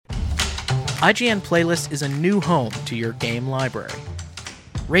IGN Playlist is a new home to your game library.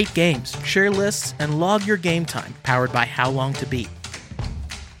 Rate games, share lists, and log your game time powered by How Long to Beat.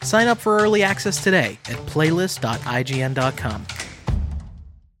 Sign up for early access today at playlist.ign.com.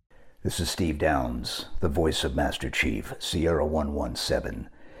 This is Steve Downs, the voice of Master Chief, Sierra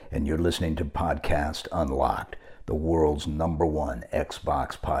 117, and you're listening to Podcast Unlocked, the world's #1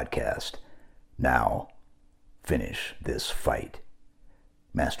 Xbox podcast. Now, finish this fight.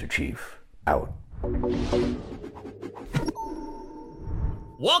 Master Chief, out.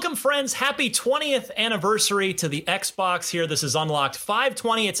 Welcome, friends. Happy 20th anniversary to the Xbox here. This is Unlocked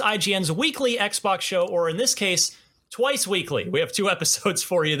 520. It's IGN's weekly Xbox show, or in this case, twice weekly. We have 2 episodes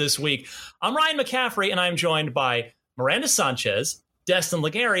for you this week. I'm Ryan McCaffrey, and I'm joined by Miranda Sanchez, Destin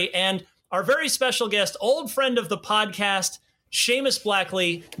Legary, and our very special guest, old friend of the podcast, Seamus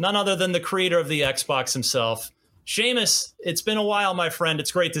Blackley, none other than the creator of the Xbox himself. Seamus, it's been a while, my friend.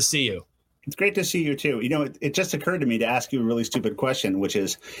 It's great to see you. It's great to see you, too. You know, it just occurred to me to ask you a really stupid question, which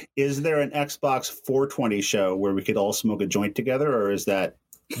is there an Xbox 420 show where we could all smoke a joint together, or is that...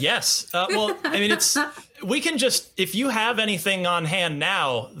 Yes. Well, I mean, we can just, if you have anything on hand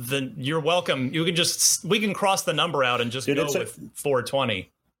now, then you're welcome. We can cross the number out and just go with 420.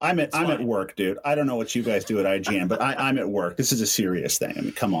 I'm at work, dude. I don't know what you guys do at IGN, but I'm at work. This is a serious thing. I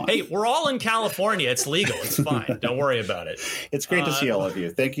mean, come on. Hey, we're all in California. It's legal. It's fine. Don't worry about it. It's great to see all of you.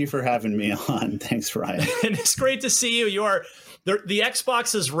 Thank you for having me on. Thanks, Ryan. And it's great to see you. You are the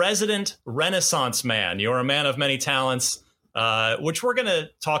Xbox's resident Renaissance man. You're a man of many talents, which we're going to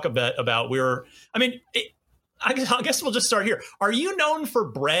talk a bit about. I guess we'll just start here. Are you known for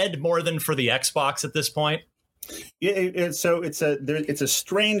bread more than for the Xbox at this point? Yeah, it's a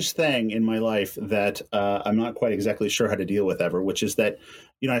strange thing in my life that I'm not quite exactly sure how to deal with ever, which is that,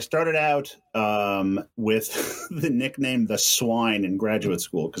 you know, I started out with the nickname The Swine in graduate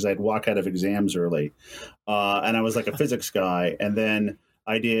school because I'd walk out of exams early, and I was like a physics guy, and then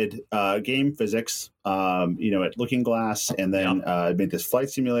I did game physics, at Looking Glass, and then I made this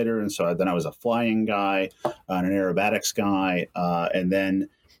flight simulator, and so then I was a flying guy, and an aerobatics guy, and then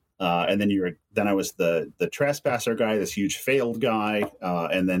I was the trespasser guy, this huge failed guy,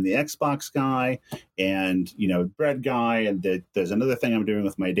 and then the Xbox guy, and bread guy, and there's another thing I'm doing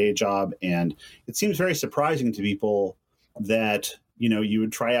with my day job, and it seems very surprising to people that you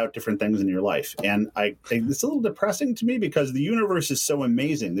would try out different things in your life, and it's a little depressing to me because the universe is so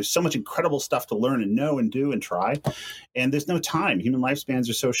amazing. There's so much incredible stuff to learn and know and do and try, and there's no time. Human lifespans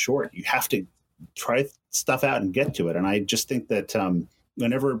are so short. You have to try stuff out and get to it, and I just think that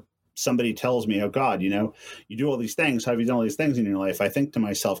whenever somebody tells me, oh God, you do all these things. How have you done all these things in your life? I think to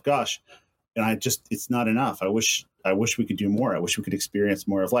myself, gosh, and it's not enough. I wish we could do more. I wish we could experience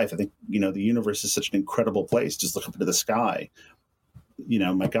more of life. I think, the universe is such an incredible place. Just look up into the sky.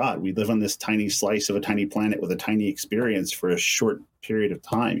 My God, we live on this tiny slice of a tiny planet with a tiny experience for a short period of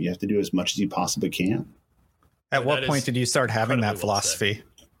time. You have to do as much as you possibly can. At what point did you start having that philosophy?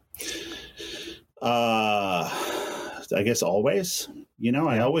 I guess always.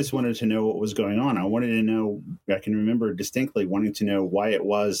 I always wanted to know what was going on. I wanted to know, I can remember distinctly wanting to know why it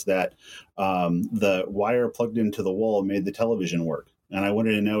was that the wire plugged into the wall made the television work. And I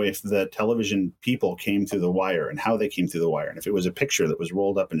wanted to know if the television people came through the wire and how they came through the wire, and if it was a picture that was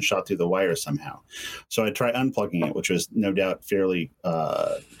rolled up and shot through the wire somehow. So I tried unplugging it, which was no doubt fairly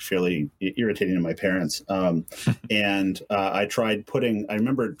irritating to my parents. And I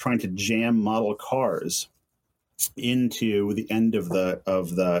remember trying to jam model cars into the end of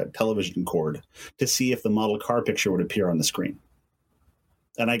the television cord to see if the model car picture would appear on the screen.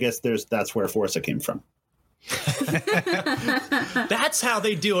 And I guess that's where Forza came from. That's how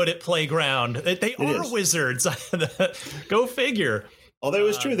they do it at Playground. They are wizards. Go figure. Although it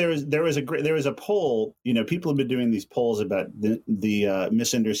was true, there was a poll. People have been doing these polls about the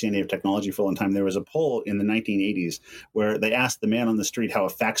misunderstanding of technology for a long time. There was a poll in the 1980s where they asked the man on the street how a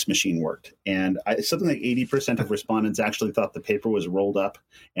fax machine worked, and something like 80% of respondents actually thought the paper was rolled up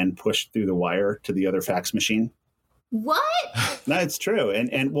and pushed through the wire to the other fax machine. What? No, it's true.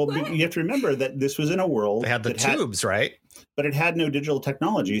 And well, you have to remember that this was in a world they had the tubes, right? But it had no digital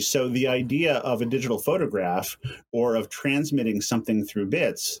technology. So the idea of a digital photograph or of transmitting something through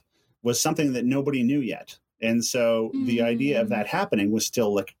bits was something that nobody knew yet. And so the idea of that happening was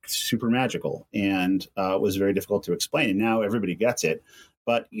still like super magical and was very difficult to explain. And now everybody gets it.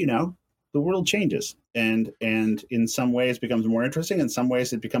 But, the world changes and in some ways becomes more interesting. In some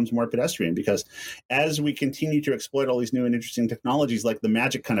ways it becomes more pedestrian because as we continue to exploit all these new and interesting technologies, like the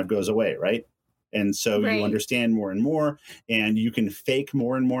magic kind of goes away, right? And so you understand more and more and you can fake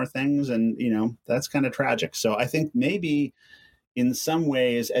more and more things. And, that's kind of tragic. So I think maybe in some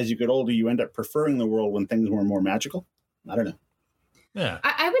ways, as you get older, you end up preferring the world when things were more magical. I don't know. Yeah,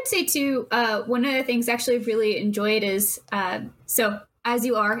 I would say too, one of the things actually I've really enjoyed is, so as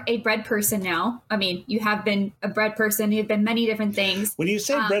you are a bread person now, I mean, you have been a bread person, you've been many different things. When you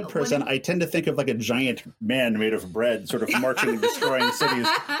say bread person, I tend to think of like a giant man made of bread sort of marching and destroying cities.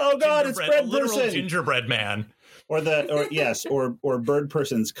 Oh God, it's bread person. Gingerbread man. Or Bird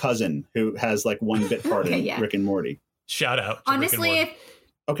Person's cousin who has like one bit part in Rick and Morty. Shout out to honestly, Rick and Morty.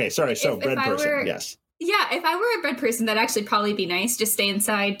 Okay, sorry. So bread person, yes. Yeah, if I were a bread person, that'd actually probably be nice. Just stay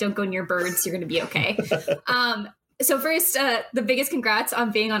inside, don't go near birds, you're going to be okay. So first, the biggest congrats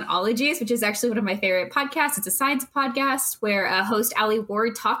on being on Ologies, which is actually one of my favorite podcasts. It's a science podcast where host Allie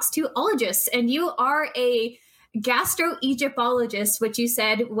Ward talks to ologists, and you are a gastro-Egyptologist, which you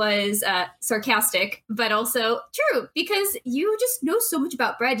said was sarcastic, but also true, because you just know so much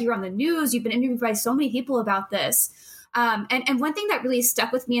about bread. You're on the news. You've been interviewed by so many people about this. And one thing that really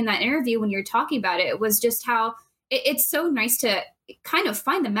stuck with me in that interview when you're talking about it was just how it's so nice to kind of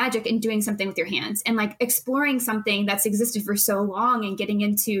find the magic in doing something with your hands and like exploring something that's existed for so long and getting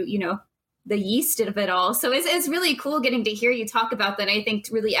into, you know, the yeast of it all. So it's really cool getting to hear you talk about that. I think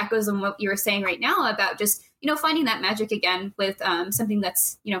really echoes on what you were saying right now about just, you know, finding that magic again with something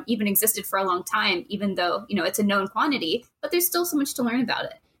that's, you know, even existed for a long time, even though, you know, it's a known quantity, but there's still so much to learn about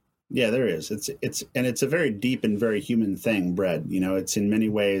it. Yeah, there is. It's a very deep and very human thing, bread. You know, it's in many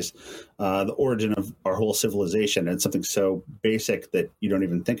ways the origin of our whole civilization. It's something so basic that you don't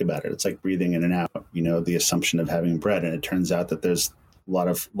even think about it. It's like breathing in and out, you know, the assumption of having bread. And it turns out that there's a lot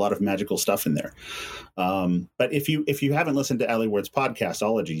of magical stuff in there. But if you haven't listened to Allie Ward's podcast,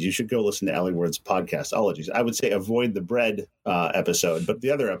 Ologies, you should go listen to Allie Ward's podcast, Ologies. I would say avoid the bread episode, but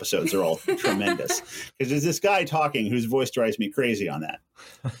the other episodes are all tremendous. Because there's this guy talking whose voice drives me crazy on that.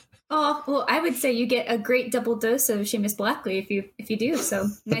 Oh, well, I would say you get a great double dose of Seamus Blackley if you do. So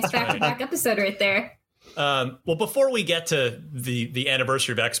nice back-to-back episode right there. Well, before we get to the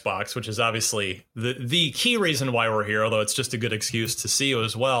anniversary of Xbox, which is obviously the key reason why we're here, although it's just a good excuse to see you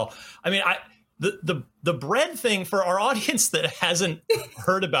as well. I mean, the bread thing for our audience that hasn't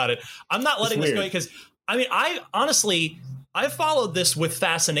heard about it, I'm not letting this go because I mean, I followed this with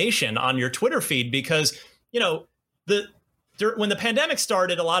fascination on your Twitter feed because, you know, when the pandemic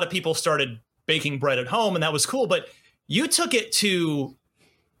started, a lot of people started baking bread at home, and that was cool. But you took it to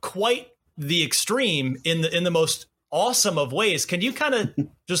quite the extreme in the most awesome of ways. Can you kind of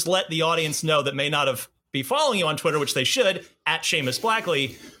just let the audience know that may not be following you on Twitter, which they should, at Seamus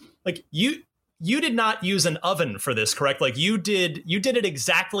Blackley, like you did not use an oven for this, correct? Like you did it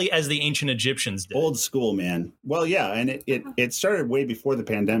exactly as the ancient Egyptians did. Old school, man. Well, yeah, and it started way before the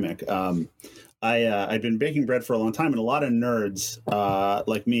pandemic. I'd been baking bread for a long time, and a lot of nerds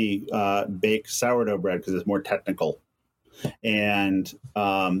like me bake sourdough bread because it's more technical. And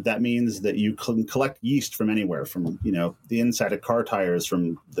that means that you can collect yeast from anywhere, from, you know, the inside of car tires,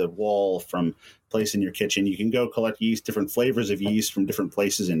 from the wall, from place in your kitchen. You can go collect yeast, different flavors of yeast from different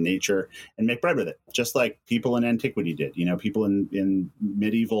places in nature, and make bread with it, just like people in antiquity did. You know, people in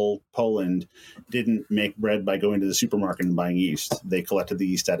medieval Poland didn't make bread by going to the supermarket and buying yeast. They collected the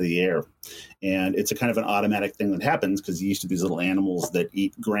yeast out of the air. And it's a kind of an automatic thing that happens because yeast are these little animals that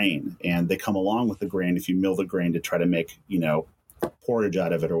eat grain, and they come along with the grain if you mill the grain to try to make, you know, porridge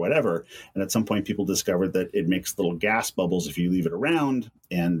out of it or whatever. And at some point people discovered that it makes little gas bubbles if you leave it around,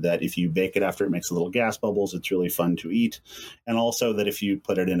 and that if you bake it after it makes little gas bubbles, it's really fun to eat. And also that if you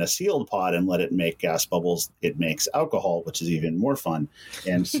put it in a sealed pot and let it make gas bubbles, it makes alcohol, which is even more fun.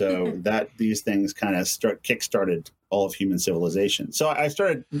 And so that these things kind of kick-started all of human civilization. So I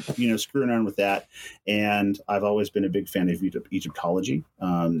started, you know, screwing around with that. And I've always been a big fan of Egyptology.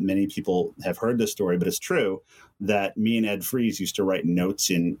 Many people have heard this story, but it's true that me and Ed Fries used to write notes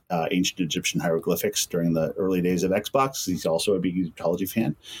in ancient Egyptian hieroglyphics during the early days of Xbox. He's also a big Egyptology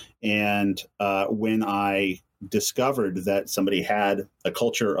fan. And when I discovered that somebody had a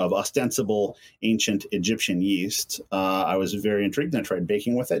culture of ostensible ancient Egyptian yeast, I was very intrigued, and I tried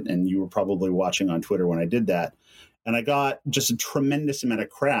baking with it. And you were probably watching on Twitter when I did that. And I got just a tremendous amount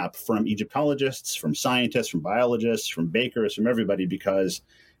of crap from Egyptologists, from scientists, from biologists, from bakers, from everybody, because,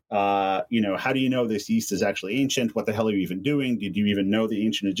 you know, how do you know this yeast is actually ancient? What the hell are you even doing? Did you even know the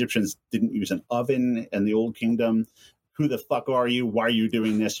ancient Egyptians didn't use an oven in the Old Kingdom? Who the fuck are you? Why are you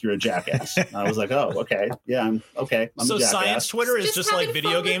doing this? You're a jackass. I was like, oh, okay. Yeah, I'm okay. I'm so a jackass. Science Twitter is just like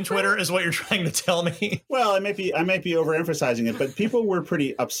video game Twitter is what you're trying to tell me? Well, I might be overemphasizing it, but people were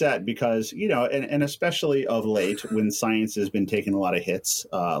pretty upset because, you know, and especially of late when science has been taking a lot of hits,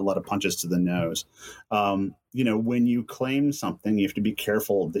 a lot of punches to the nose. when you claim something, you have to be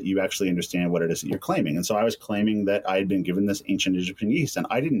careful that you actually understand what it is that you're claiming. And so I was claiming that I had been given this ancient Egyptian yeast, and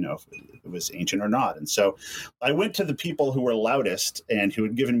I didn't know if it was ancient or not. And so I went to the people who were loudest and who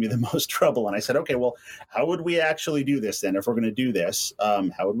had given me the most trouble. And I said, okay, well, how would we actually do this then? If we're going to do this,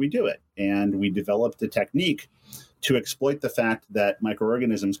 how would we do it? And we developed a technique to exploit the fact that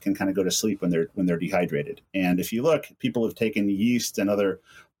microorganisms can kind of go to sleep when they're dehydrated. And if you look, people have taken yeast and other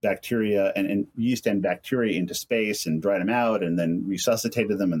bacteria and yeast and bacteria into space and dried them out and then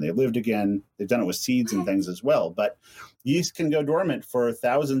resuscitated them and they lived again. They've done it with seeds and things as well. But yeast can go dormant for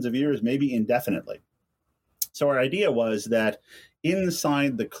thousands of years, maybe indefinitely. So our idea was that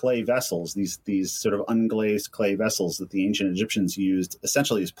inside the clay vessels, these sort of unglazed clay vessels that the ancient Egyptians used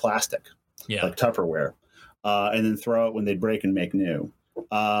essentially as plastic, like Tupperware, and then throw it when they'd break and make new.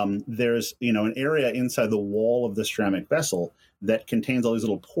 There's an area inside the wall of the ceramic vessel that contains all these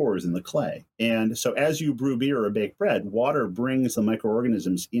little pores in the clay. And so as you brew beer or bake bread, water brings the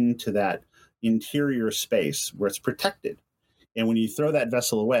microorganisms into that interior space where it's protected. And when you throw that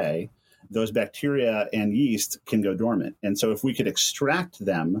vessel away, those bacteria and yeast can go dormant. And so if we could extract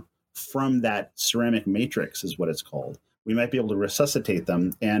them from that ceramic matrix, is what it's called, we might be able to resuscitate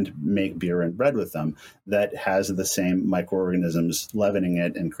them and make beer and bread with them that has the same microorganisms leavening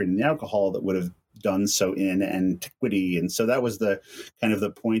it and creating the alcohol that would have done so in antiquity. And so that was the kind of the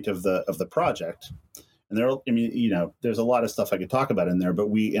point of the project. And there's a lot of stuff I could talk about in there, but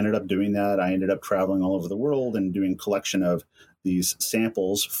we ended up doing that. I ended up traveling all over the world and doing collection of these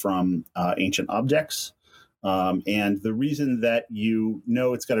samples from ancient objects. And the reason that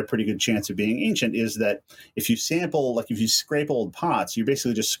it's got a pretty good chance of being ancient is that if you sample, like if you scrape old pots, you're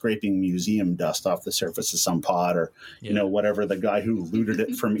basically just scraping museum dust off the surface of some pot or, whatever the guy who looted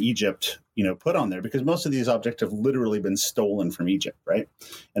it from Egypt, put on there, because most of these objects have literally been stolen from Egypt, right?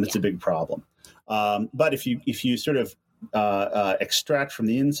 And it's a big problem. But if you sort of extract from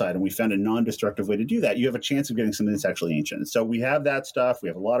the inside, and we found a non-destructive way to do that, you have a chance of getting something that's actually ancient. And so we have that stuff. We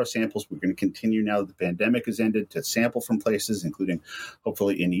have a lot of samples. We're going to continue now that the pandemic has ended to sample from places, including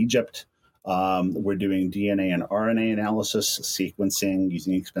hopefully in Egypt. We're doing DNA and RNA analysis, sequencing,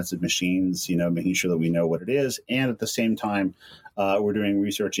 using expensive machines, making sure that we know what it is. And at the same time, we're doing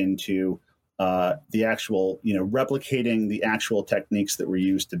research into the actual, replicating the actual techniques that were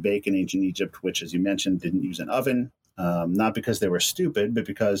used to bake in ancient Egypt, which, as you mentioned, didn't use an oven. Not because they were stupid, but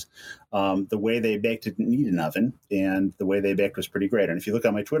because the way they baked didn't need an oven, and the way they baked was pretty great. And if you look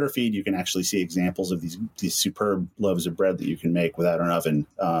on my Twitter feed, you can actually see examples of these superb loaves of bread that you can make without an oven,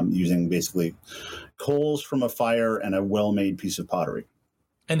 using basically coals from a fire and a well-made piece of pottery.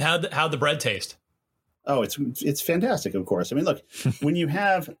 And how'd the bread taste? Oh, it's fantastic, of course. I mean, look, when you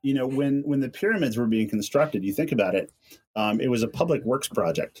have, when the pyramids were being constructed, you think about it, it was a public works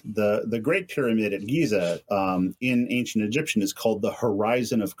project. The Great Pyramid at Giza in ancient Egyptian is called the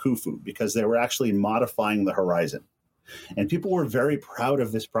Horizon of Khufu, because they were actually modifying the horizon. And people were very proud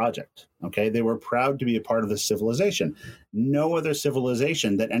of this project. Okay, they were proud to be a part of this civilization. No other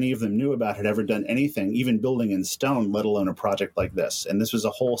civilization that any of them knew about had ever done anything, even building in stone, let alone a project like this. And this was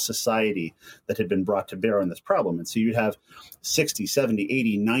a whole society that had been brought to bear on this problem. And so you'd have 60, 70,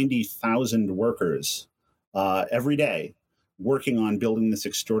 80, 90,000 workers every day working on building this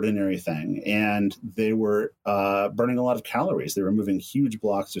extraordinary thing. And they were burning a lot of calories. They were moving huge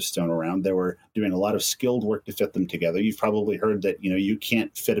blocks of stone around. They were doing a lot of skilled work to fit them together. You've probably heard that, you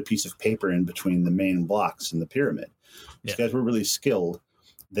can't fit a piece of paper in between the main blocks in the pyramid. These guys were really skilled.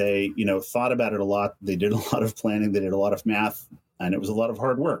 They, thought about it a lot. They did a lot of planning. They did a lot of math, and it was a lot of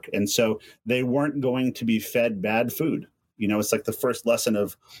hard work. And so they weren't going to be fed bad food. It's like the first lesson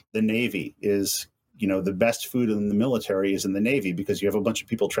of the Navy is, the best food in the military is in the Navy, because you have a bunch of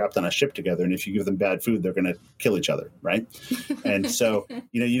people trapped on a ship together. And if you give them bad food, they're going to kill each other. Right. And so,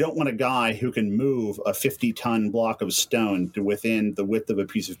 you don't want a guy who can move a 50-ton block of stone to within the width of a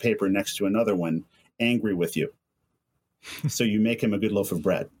piece of paper next to another one, angry with you. So you make him a good loaf of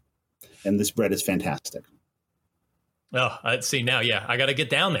bread. And this bread is fantastic. Oh, I see now. Yeah, I got to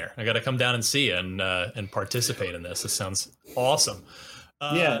get down there. I got to come down and see you and participate in this. This sounds awesome.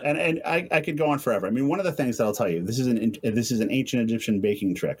 And I could go on forever. I mean, one of the things that I'll tell you, this is an ancient Egyptian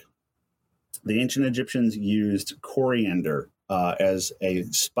baking trick. The ancient Egyptians used coriander as a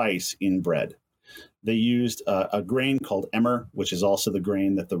spice in bread. They used a grain called emmer, which is also the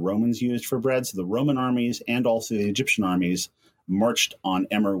grain that the Romans used for bread. So the Roman armies and also the Egyptian armies marched on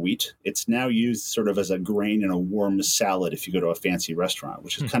emmer wheat. It's now used sort of as a grain in a warm salad if you go to a fancy restaurant,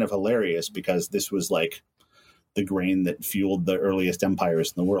 which is kind of hilarious, because this was like the grain that fueled the earliest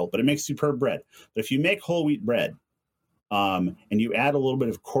empires in the world. But it makes superb bread. But if you make whole wheat bread and you add a little bit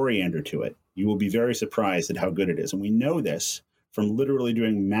of coriander to it, you will be very surprised at how good it is. And we know this from literally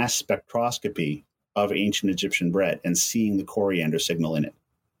doing mass spectroscopy of ancient Egyptian bread and seeing the coriander signal in it.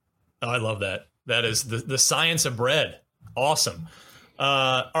 Oh, I love that. That is the science of bread. Awesome.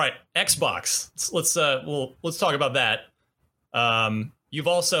 All right, Xbox. Let's talk about that. You've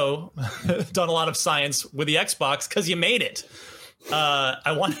also done a lot of science with the Xbox because you made it.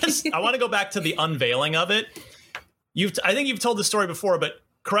 I want to go back to the unveiling of it. I think you've told the story before, but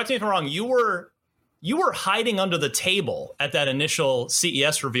correct me if I'm wrong. You were hiding under the table at that initial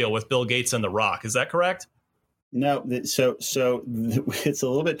CES reveal with Bill Gates and The Rock. Is that correct? No, so it's a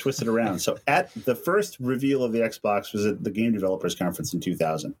little bit twisted around. So at the first reveal of the Xbox was at the Game Developers Conference in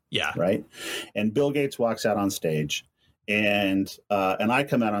 2000. Yeah. Right. And Bill Gates walks out on stage, and I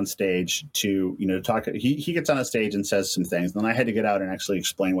come out on stage to talk. He gets on a stage and says some things. Then I had to get out and actually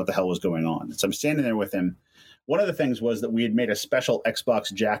explain what the hell was going on. So I'm standing there with him. One of the things was that we had made a special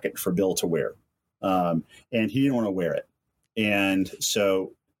Xbox jacket for Bill to wear, and he didn't want to wear it, and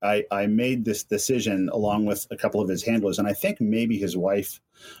so I made this decision along with a couple of his handlers, and I think maybe his wife,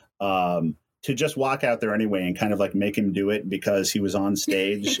 to just walk out there anyway and kind of like make him do it because he was on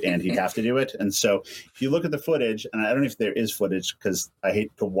stage and he'd have to do it. And so if you look at the footage, and I don't know if there is footage because I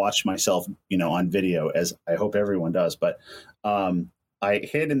hate to watch myself, on video, as I hope everyone does, but I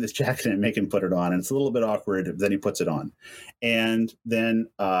hand him this jacket and make him put it on, and it's a little bit awkward. Then he puts it on. And then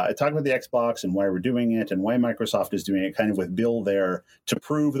I talk about the Xbox and why we're doing it and why Microsoft is doing it, kind of with Bill there to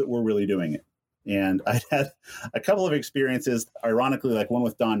prove that we're really doing it. And I had a couple of experiences, ironically, like one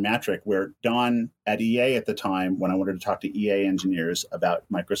with Don Matrick, where Don at EA at the time, when I wanted to talk to EA engineers about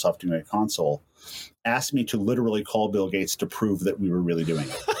Microsoft doing a console, asked me to literally call Bill Gates to prove that we were really doing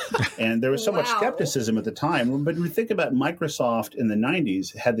it. And there was so much skepticism at the time. But we think about Microsoft in the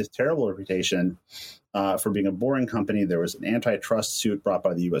 90s, had this terrible reputation for being a boring company. There was an antitrust suit brought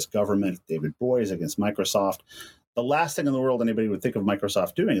by the U.S. government, David Boies against Microsoft. The last thing in the world anybody would think of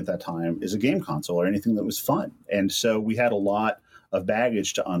Microsoft doing at that time is a game console or anything that was fun. And so we had a lot of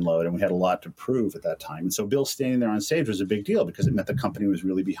baggage to unload, and we had a lot to prove at that time. And so Bill standing there on stage was a big deal because it meant the company was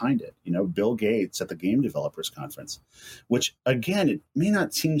really behind it. Bill Gates at the Game Developers Conference, which, again, it may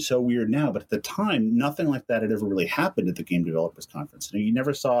not seem so weird now, but at the time, nothing like that had ever really happened at the Game Developers Conference. You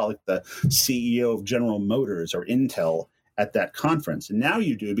never saw like the CEO of General Motors or Intel at that conference. And now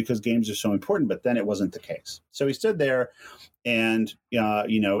you do because games are so important, but then it wasn't the case. So he stood there and,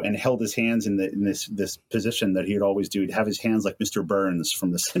 and held his hands in this position that he'd always do. He'd have his hands like Mr. Burns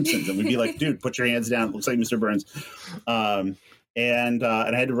from The Simpsons. And we'd be like, dude, put your hands down. It looks like Mr. Burns. And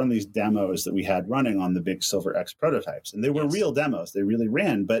I had to run these demos that we had running on the big Silver X prototypes. And they were real demos. They really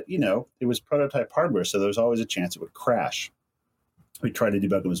ran, but, it was prototype hardware. So there was always a chance it would crash. We tried to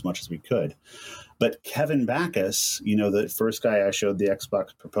debug them as much as we could. But Kevin Backus, the first guy I showed the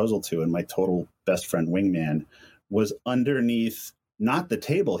Xbox proposal to, and my total best friend wingman, was underneath, not the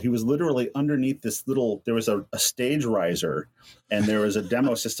table. He was literally underneath this there was a stage riser, and there was a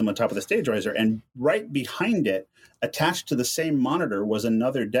demo system on top of the stage riser. And right behind it, attached to the same monitor, was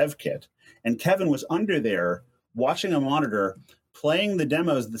another dev kit. And Kevin was under there watching a monitor, playing the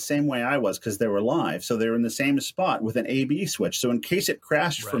demos the same way I was because they were live. So they were in the same spot with an A/B switch. So in case it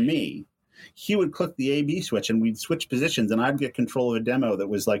crashed for me, he would click the A/B switch and we'd switch positions, and I'd get control of a demo that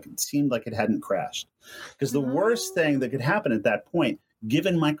was like, it seemed like it hadn't crashed. Because the worst thing that could happen at that point,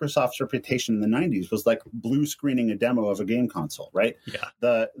 given Microsoft's reputation in the 90s, was like blue screening a demo of a game console, right? Yeah.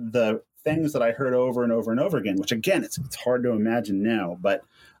 The things that I heard over and over and over again, which again, it's hard to imagine now, but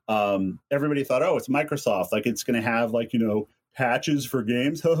everybody thought, oh, it's Microsoft. Like it's going to have patches for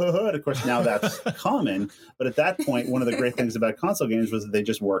games. And of course, now that's common. But at that point, one of the great things about console games was that they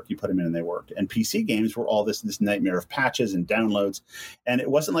just worked. You put them in and they worked. And PC games were all this nightmare of patches and downloads. And it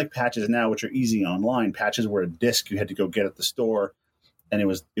wasn't like patches now, which are easy online. Patches were a disc you had to go get at the store. And it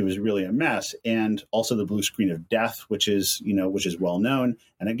was really a mess. And also the blue screen of death, which is well known.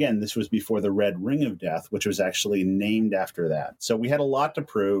 And again, this was before the red ring of death, which was actually named after that. So we had a lot to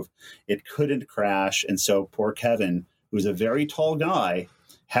prove. It couldn't crash. And so poor Kevin, who was a very tall guy,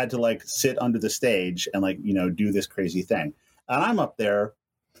 had to sit under the stage and do this crazy thing. And I'm up there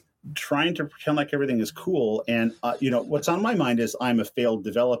trying to pretend like everything is cool. And, what's on my mind is I'm a failed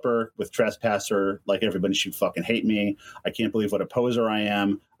developer with Trespasser. Like everybody should fucking hate me. I can't believe what a poser I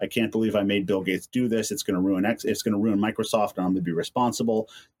am. I can't believe I made Bill Gates do this. It's going to ruin Microsoft, and I'm going to be responsible.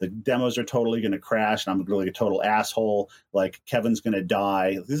 The demos are totally going to crash, and I'm going to be a total asshole. Like Kevin's going to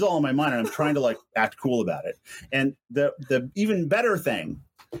die. This is all in my mind, and I'm trying to act cool about it. And the even better thing,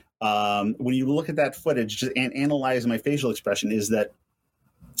 when you look at that footage and analyze my facial expression, is that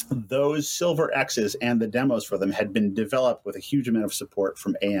those Silver X's and the demos for them had been developed with a huge amount of support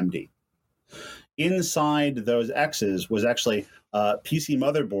from AMD. Inside those X's was actually a PC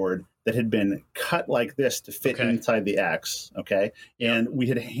motherboard that had been cut like this to fit inside the X, okay? And we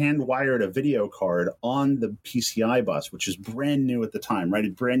had hand-wired a video card on the PCI bus, which is brand new at the time, right? A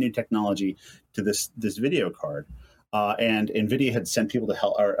brand new technology to this video card. And NVIDIA had sent people to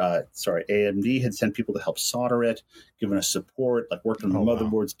help, AMD had sent people to help solder it, given us support, like worked on the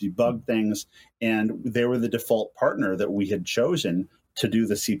motherboards, debug things. And they were the default partner that we had chosen to do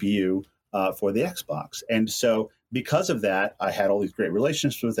the CPU for the Xbox. And so because of that, I had all these great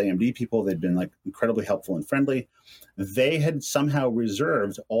relationships with AMD people. They'd been like incredibly helpful and friendly. They had somehow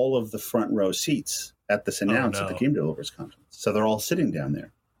reserved all of the front row seats at this announce at the Game Developers Conference. So they're all sitting down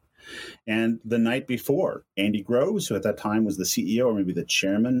there. And the night before, Andy Groves, who at that time was the CEO or maybe the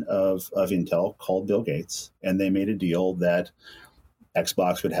chairman of Intel, called Bill Gates, and they made a deal that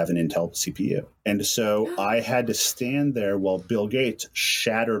Xbox would have an Intel CPU. And so I had to stand there while Bill Gates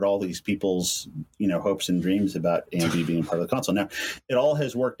shattered all these people's, hopes and dreams about AMD being part of the console. Now, it all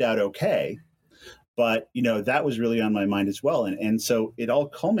has worked out okay, but, that was really on my mind as well. And so it all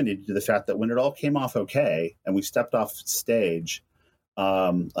culminated to the fact that when it all came off okay and we stepped off stage,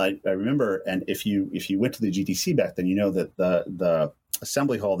 I remember, and if you went to the GDC back then, that the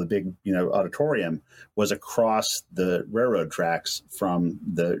assembly hall, the big auditorium, was across the railroad tracks from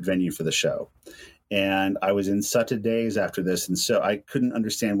the venue for the show. And I was in such a daze after this, and so I couldn't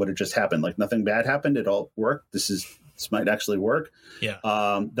understand what had just happened. Like nothing bad happened; it all worked. This might actually work. Yeah.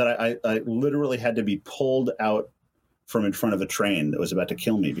 That I literally had to be pulled out from in front of a train that was about to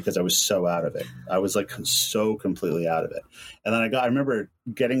kill me because I was so out of it. I was like so completely out of it. And then I remember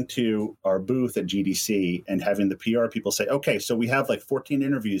getting to our booth at GDC and having the PR people say, okay, so we have like 14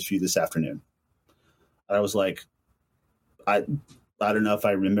 interviews for you this afternoon. And I was like, I don't know if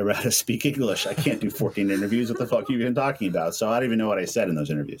I remember how to speak English. I can't do 14 interviews. What the fuck are you even talking about? So I don't even know what I said in those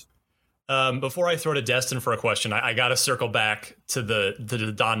interviews. Before I throw to Destin for a question, I got to circle back to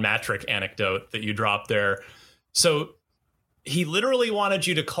the Don Mattrick anecdote that you dropped there. So he literally wanted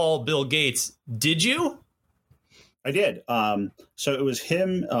you to call Bill Gates. Did you? I did. So it was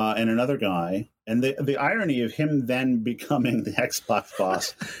him and another guy. And the irony of him then becoming the Xbox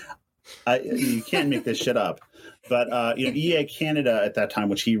boss, you can't make this shit up. But EA Canada at that time,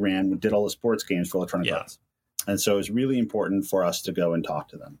 which he ran, did all the sports games for Electronic Arts. And so it was really important for us to go and talk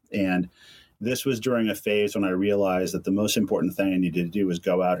to them. And this was during a phase when I realized that the most important thing I needed to do was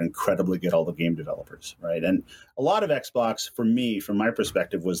go out and credibly get all the game developers, right? And a lot of Xbox, for me, from my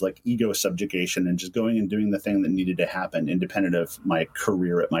perspective, was like ego subjugation and just going and doing the thing that needed to happen independent of my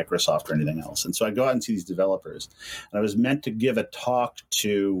career at Microsoft or anything else. And so I go out and see these developers. And I was meant to give a talk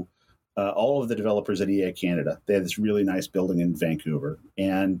to all of the developers at EA Canada. They had this really nice building in Vancouver.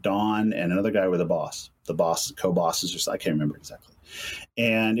 And Don and another guy were the boss. The boss, co-bosses, I can't remember exactly.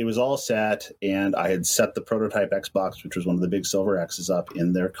 And it was all set, and I had set the prototype Xbox, which was one of the big silver X's, up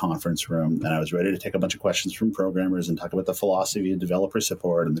in their conference room, and I was ready to take a bunch of questions from programmers and talk about the philosophy of developer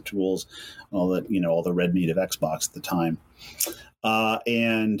support and the tools, all the red meat of Xbox at the time.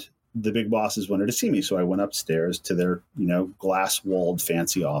 And the big bosses wanted to see me, so I went upstairs to their, glass-walled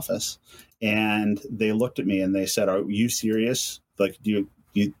fancy office, and they looked at me and they said, "Are you serious? Like, do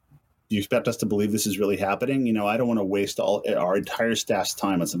you expect us to believe this is really happening? I don't want to waste all our entire staff's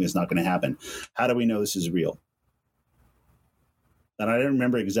time on something that's not going to happen. How do we know this is real?" And I didn't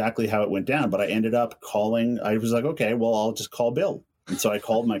remember exactly how it went down, but I ended up calling. I was like, okay, well, I'll just call Bill. And so I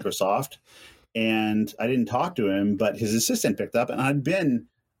called Microsoft, and I didn't talk to him, but his assistant picked up, and I'd been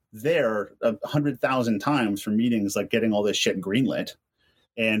there 100,000 times for meetings, like getting all this shit greenlit.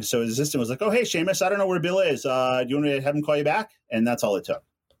 And so his assistant was like, "Oh, hey, Seamus, I don't know where Bill is. Do you want me to have him call you back?" And that's all it took.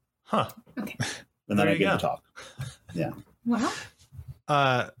 Huh. Okay. And then I gave the talk. Yeah.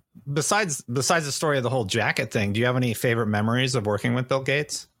 Wow. Besides the story of the whole jacket thing, do you have any favorite memories of working with Bill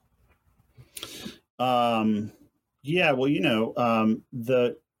Gates? Yeah, well,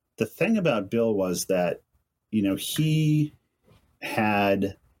 the thing about Bill was that, he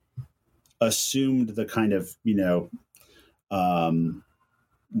had assumed the kind of,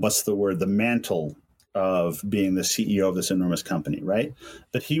 what's the word? The mantle of being the CEO of this enormous company, right?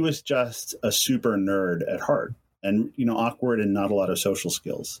 But he was just a super nerd at heart and, awkward and not a lot of social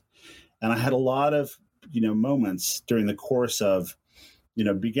skills. And I had a lot of, moments during the course of,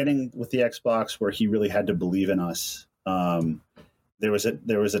 beginning with the Xbox where he really had to believe in us. There was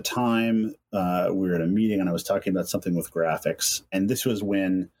a time we were at a meeting and I was talking about something with graphics. And this was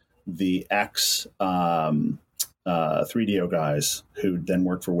when the 3DO guys who then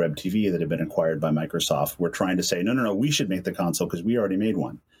worked for Web TV that had been acquired by Microsoft were trying to say, no, we should make the console because we already made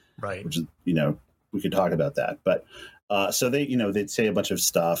one. Right. Which is, we could talk about that. But So they'd say a bunch of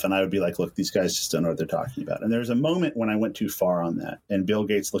stuff, and I would be like, look, these guys just don't know what they're talking about. And there was a moment when I went too far on that, and Bill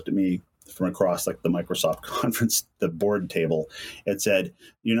Gates looked at me from across like the Microsoft conference, the board table, and said,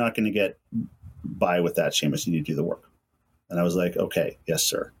 you're not going to get by with that, Seamus. You need to do the work. And I was like, okay, yes,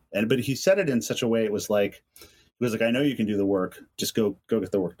 sir. But he said it in such a way, it was like, I know you can do the work. Just go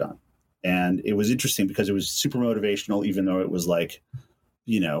get the work done. And it was interesting because it was super motivational, even though it was like,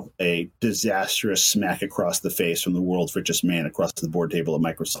 a disastrous smack across the face from the world's richest man across the board table at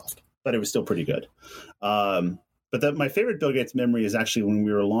Microsoft. But it was still pretty good. But my favorite Bill Gates memory is actually when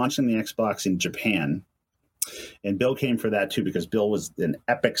we were launching the Xbox in Japan. And Bill came for that too, because Bill was an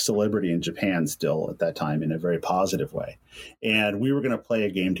epic celebrity in Japan still at that time in a very positive way. And we were going to play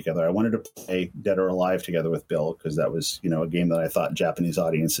a game together. I wanted to play Dead or Alive together with Bill because that was, a game that I thought Japanese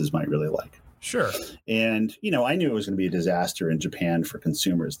audiences might really like. Sure. And, I knew it was going to be a disaster in Japan for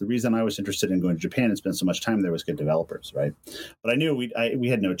consumers. The reason I was interested in going to Japan and spend so much time there was good developers, right? But I knew we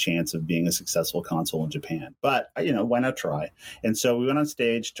had no chance of being a successful console in Japan. But, why not try? And so we went on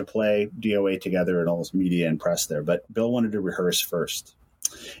stage to play DOA together and all this media and press there. But Bill wanted to rehearse first.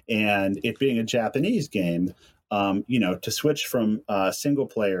 And it being a Japanese game, to switch from single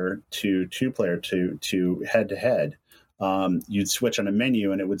player to two-player to head-to-head, you'd switch on a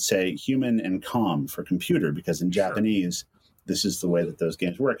menu and it would say human and com for computer, because in Japanese, this is the way that those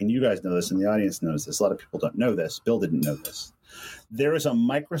games work. And you guys know this and the audience knows this. A lot of people don't know this. Bill didn't know this. There is a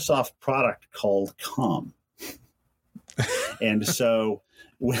Microsoft product called com. And so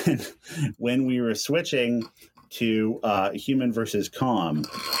when we were switching to human versus com,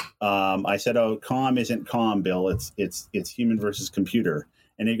 I said, oh, com isn't com, Bill. It's human versus computer.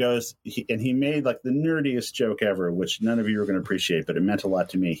 And he goes, he made like the nerdiest joke ever, which none of you are going to appreciate, but it meant a lot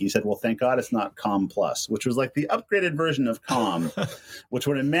to me. He said, well, thank God it's not Com Plus, which was like the upgraded version of Com, which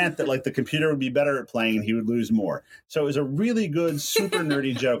would have meant that like the computer would be better at playing and he would lose more. So it was a really good, super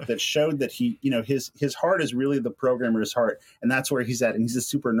nerdy joke that showed that he, his heart is really the programmer's heart. And that's where he's at. And he's a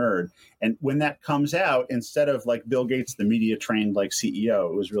super nerd. And when that comes out, instead of like Bill Gates, the media trained like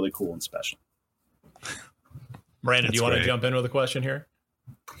CEO, it was really cool and special. Brandon, do you want to jump in with a question here?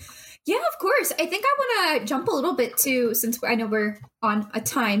 Yeah, of course. I think I want to jump a little bit too, since I know we're on a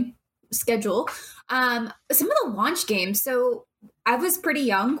time schedule. Some of the launch games. So I was pretty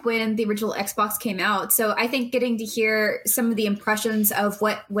young when the original Xbox came out. So I think getting to hear some of the impressions of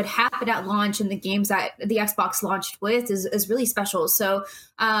what would happen at launch and the games that the Xbox launched with is really special. So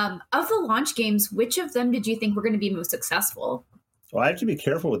of the launch games, which of them did you think were going to be most successful? Well, I have to be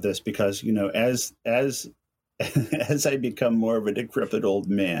careful with this because, as I become more of a decrepit old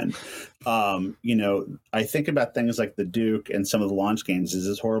man, I think about things like the Duke and some of the launch games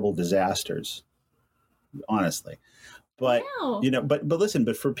as horrible disasters, honestly. But, wow. But listen,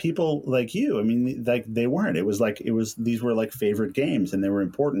 but for people like you, I mean, like they weren't. These were like favorite games and they were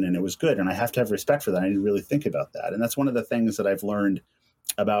important and it was good. And I have to have respect for that. I need to really think about that. And that's one of the things that I've learned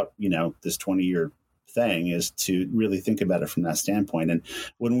about, this 20-year thing is to really think about it from that standpoint. And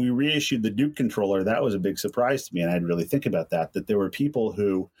when we reissued the Duke controller, that was a big surprise to me. And I had to really think about that there were people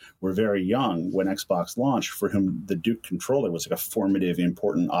who were very young when Xbox launched for whom the Duke controller was like a formative,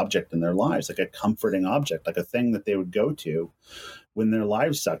 important object in their lives, like a comforting object, like a thing that they would go to when their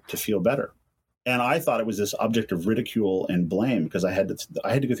lives sucked to feel better. And I thought it was this object of ridicule and blame because I had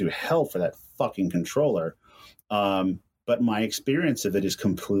to go through hell for that fucking controller. But my experience of it is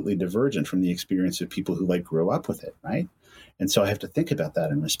completely divergent from the experience of people who grew up with it, right? And so I have to think about that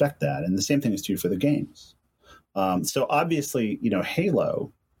and respect that. And the same thing is true for the games. So obviously,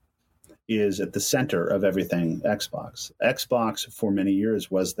 Halo is at the center of everything Xbox. Xbox for many years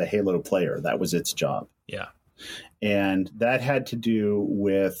was the Halo player. That was its job. Yeah. And that had to do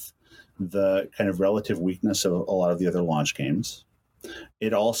with the kind of relative weakness of a lot of the other launch games.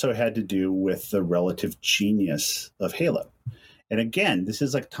 It also had to do with the relative genius of Halo. And again, this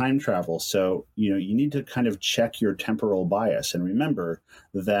is like time travel. So, you need to kind of check your temporal bias and remember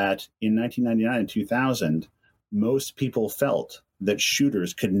that in 1999 and 2000, most people felt that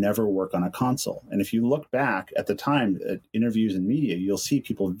shooters could never work on a console. And if you look back at the time at interviews and media, you'll see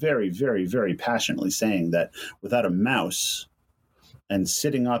people very, very, very passionately saying that without a mouse and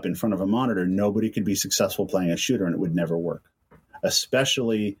sitting up in front of a monitor, nobody could be successful playing a shooter and it would never work.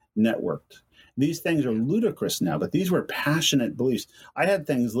 Especially networked. These things are ludicrous now, but these were passionate beliefs. I had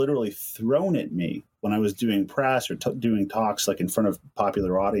things literally thrown at me when I was doing press or doing talks in front of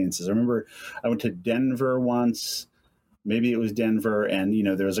popular audiences. I remember I went to Denver once, maybe it was Denver, and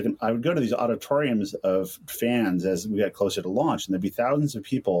there was I would go to these auditoriums of fans as we got closer to launch, and there'd be thousands of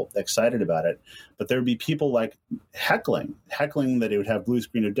people excited about it, but there'd be people heckling that it would have blue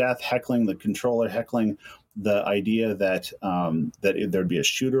screen of death, heckling the controller, heckling the idea that there'd be a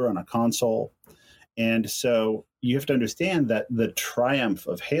shooter on a console. And so you have to understand that the triumph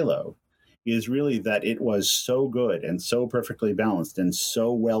of Halo is really that it was so good and so perfectly balanced and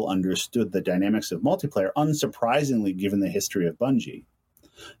so well understood the dynamics of multiplayer, unsurprisingly given the history of Bungie,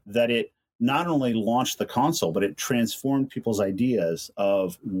 that it not only launched the console, but it transformed people's ideas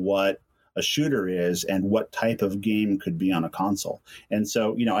of what a shooter is and what type of game could be on a console. And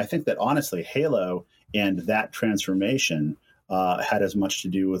so, I think that honestly, Halo and that transformation had as much to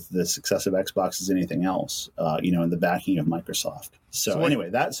do with the success of Xbox as anything else, and the backing of Microsoft. So anyway,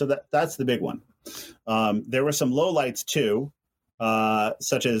 that's the big one. There were some lowlights too,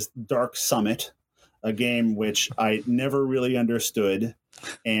 such as Dark Summit, a game which I never really understood,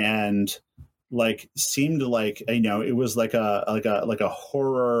 and seemed like it was like a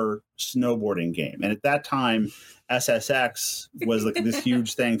horror snowboarding game. And at that time, SSX was like this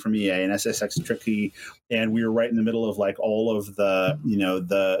huge thing from EA, and SSX Tricky, and we were right in the middle of all of the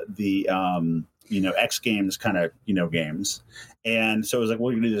X Games kind of games. And so it was like,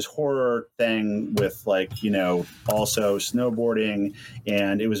 we're gonna do this horror thing with also snowboarding,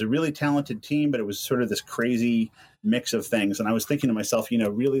 and it was a really talented team, but it was sort of this crazy mix of things. And I was thinking to myself,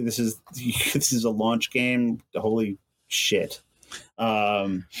 really, this is a launch game. Holy shit.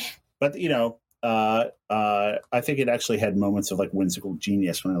 But I think it actually had moments of whimsical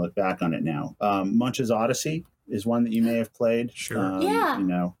genius when I look back on it now. Munch's Odyssey is one that you may have played. Sure.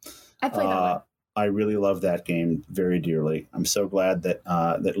 I played that one. I really love that game very dearly. I'm so glad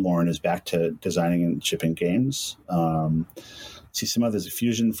that Lauren is back to designing and shipping games. See some others.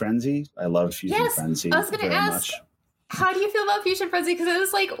 Fusion Frenzy. I love Fusion Frenzy. I was going to ask, much. How do you feel about Fusion Frenzy? Because it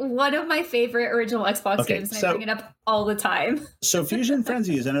was one of my favorite original Xbox games, and I bring it up all the time. So Fusion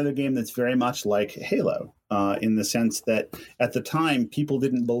Frenzy is another game that's very much like Halo, in the sense that at the time, people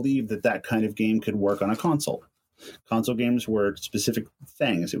didn't believe that kind of game could work on a console. Console games were specific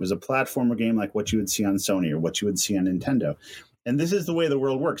things. It was a platformer game like what you would see on Sony or what you would see on Nintendo. And this is the way the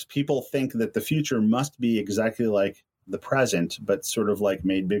world works. People think that the future must be exactly like the present, but sort of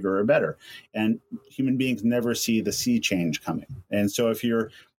made bigger or better. And human beings never see the sea change coming. And so if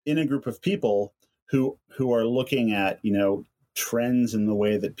you're in a group of people who are looking at, trends in the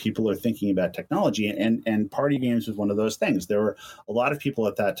way that people are thinking about technology, and party games was one of those things. There were a lot of people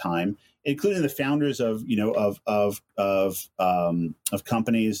at that time, including the founders of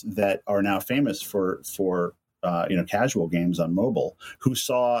companies that are now famous for casual games on mobile, who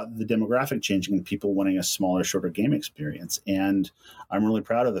saw the demographic changing and people wanting a smaller, shorter game experience. And I'm really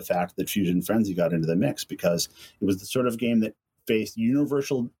proud of the fact that Fusion Frenzy got into the mix, because it was the sort of game that faced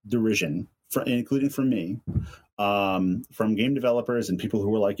universal derision, including from me, from game developers and people who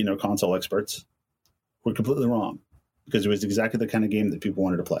were console experts, were completely wrong, because it was exactly the kind of game that people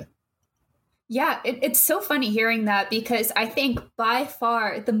wanted to play. Yeah, it's so funny hearing that, because I think by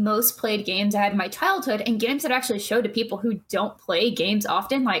far the most played games I had in my childhood, and games that actually show to people who don't play games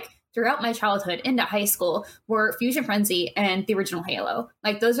often, throughout my childhood into high school, were Fusion Frenzy and the original Halo.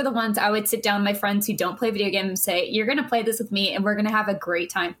 Those are the ones I would sit down with my friends who don't play video games and say, you're going to play this with me and we're going to have a great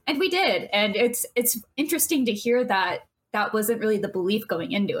time. And we did. And it's interesting to hear that wasn't really the belief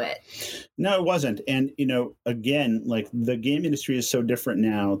going into it. No, it wasn't. And, again, the game industry is so different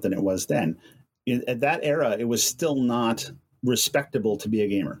now than it was then. At that era, it was still not respectable to be a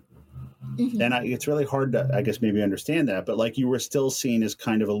gamer. Mm-hmm. And it's really hard to, I guess, maybe understand that. But you were still seen as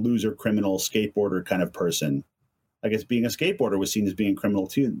kind of a loser, criminal, skateboarder kind of person. I guess being a skateboarder was seen as being criminal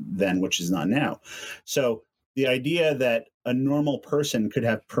too then, which is not now. So the idea that a normal person could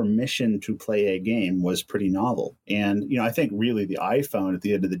have permission to play a game was pretty novel. And, I think really the iPhone at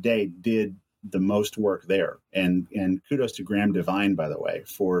the end of the day did the most work there. And kudos to Graham Devine, by the way,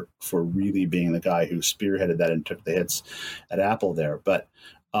 for really being the guy who spearheaded that and took the hits at Apple there. But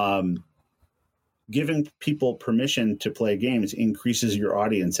giving people permission to play games increases your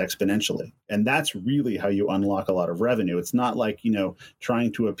audience exponentially. And that's really how you unlock a lot of revenue. It's not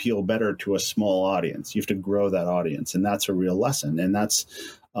trying to appeal better to a small audience. You have to grow that audience. And that's a real lesson. And that's,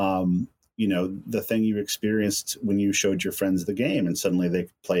 the thing you experienced when you showed your friends the game and suddenly they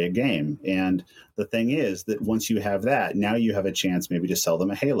play a game. And the thing is that once you have that, now you have a chance maybe to sell them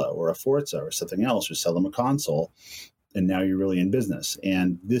a Halo or a Forza or something else, or sell them a console. And now you're really in business.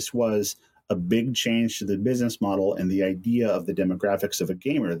 And this was a big change to the business model and the idea of the demographics of a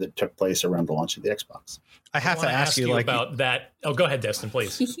gamer that took place around the launch of the Xbox. I have to ask you like about that. Oh, go ahead, Destin,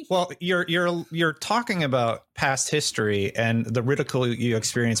 please. Well, you're talking about past history and the ridicule you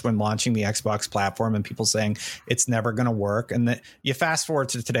experienced when launching the Xbox platform and people saying it's never going to work. And that you fast forward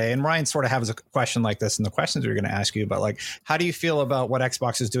to today, and Ryan sort of has a question like this in the questions we're going to ask you about, like, how do you feel about what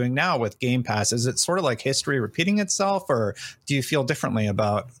Xbox is doing now with Game Pass? Is it sort of like history repeating itself, or do you feel differently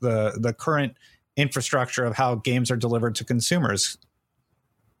about the current infrastructure of how games are delivered to consumers?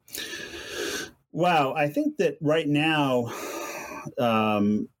 Wow, I think that right now,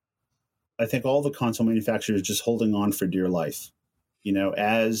 I think all the console manufacturers are just holding on for dear life. You know,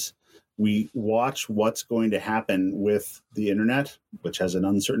 as we watch what's going to happen with the internet, which has an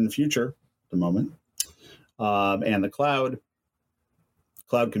uncertain future at the moment, and the cloud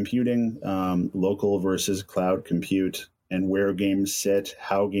computing, local versus cloud compute, and where games sit,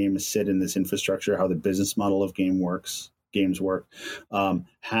 how games sit in this infrastructure, how the business model of games work,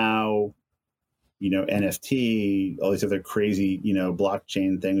 how, you know, NFT, all these other crazy, you know,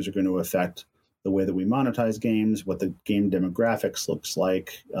 blockchain things are going to affect the way that we monetize games, what the game demographics looks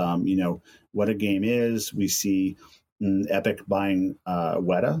like, you know, what a game is. We see Epic buying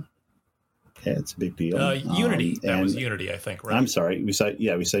Weta. Okay, it's a big deal. Unity. That was Unity, I think, right? I'm sorry. We saw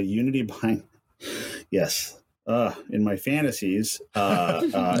Unity buying. Yes. In my fantasies,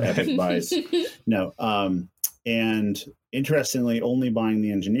 Epic buys. No. And interestingly, only buying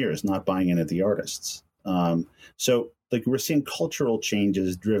the engineers, not buying in at the artists. So like we're seeing cultural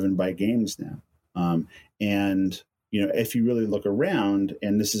changes driven by games now. And, you know, if you really look around,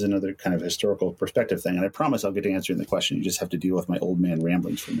 and this is another kind of historical perspective thing, and I promise I'll get to answering the question. You just have to deal with my old man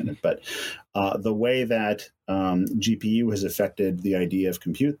ramblings for a minute. But the way that GPU has affected the idea of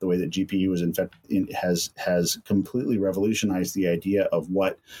compute, the way that GPU has completely revolutionized the idea of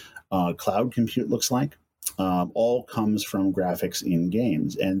what cloud compute looks like. All comes from graphics in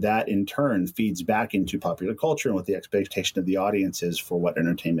games. And that in turn feeds back into popular culture and what the expectation of the audience is for what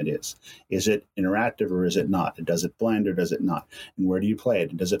entertainment is. Is it interactive or is it not? Does it blend or does it not? And where do you play it?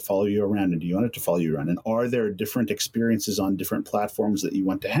 And does it follow you around? And do you want it to follow you around? And are there different experiences on different platforms that you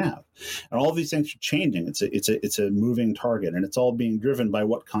want to have? And all of these things are changing. It's a moving target, and it's all being driven by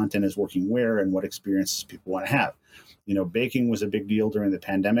what content is working where and what experiences people want to have. You know, baking was a big deal during the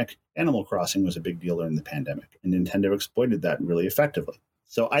pandemic. Animal Crossing was a big deal during the pandemic, and Nintendo exploited that really effectively.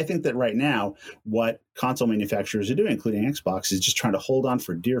 So I think that right now, what console manufacturers are doing, including Xbox, is just trying to hold on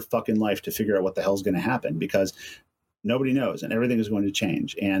for dear fucking life to figure out what the hell's going to happen, because nobody knows and everything is going to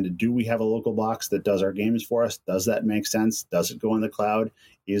change. And do we have a local box that does our games for us? Does that make sense? Does it go in the cloud?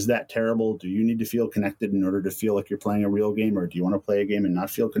 Is that terrible? Do you need to feel connected in order to feel like you're playing a real game? Or do you want to play a game and not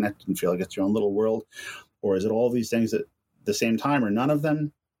feel connected and feel like it's your own little world? Or is it all these things at the same time, or none of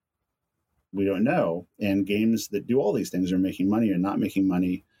them? We don't know. And games that do all these things are making money or not making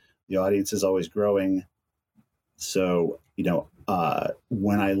money. The audience is always growing. So, you know,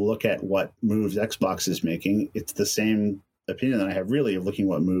 when I look at what moves Xbox is making, it's the same opinion that I have really of looking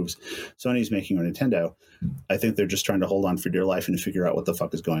what moves Sony's making or Nintendo. I think they're just trying to hold on for dear life and figure out what the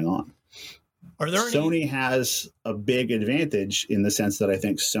fuck is going on. Sony has a big advantage in the sense that I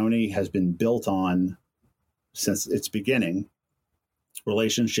think Sony has been built on, since its beginning,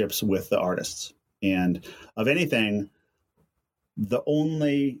 relationships with the artists. And of anything, the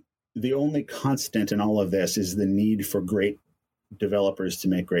only constant in all of this is the need for great developers to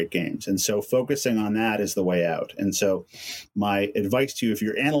make great games. And so focusing on that is the way out. And so my advice to you, if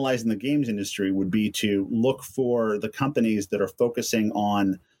you're analyzing the games industry, would be to look for the companies that are focusing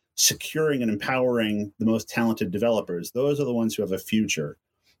on securing and empowering the most talented developers. Those are the ones who have a future.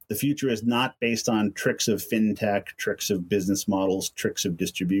 The future is not based on tricks of fintech, tricks of business models, tricks of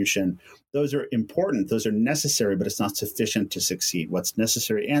distribution. Those are important. Those are necessary, but it's not sufficient to succeed. What's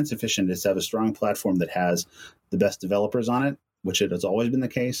necessary and sufficient is to have a strong platform that has the best developers on it, which it has always been the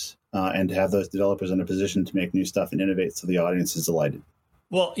case, and to have those developers in a position to make new stuff and innovate so the audience is delighted.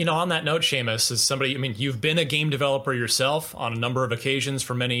 Well, you know, on that note, Seamus, as somebody, I mean, you've been a game developer yourself on a number of occasions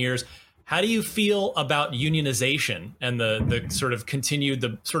for many years. How do you feel about unionization and the sort of continued,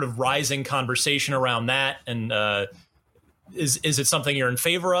 the sort of rising conversation around that? And is it something you're in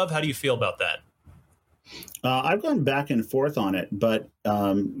favor of? How do you feel about that? I've gone back and forth on it, but,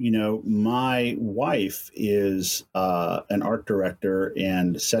 you know, my wife is an art director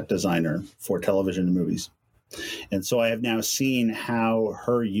and set designer for television and movies. And so I have now seen how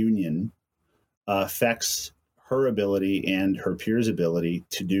her union affects her ability and her peers' ability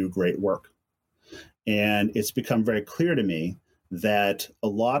to do great work. And it's become very clear to me that a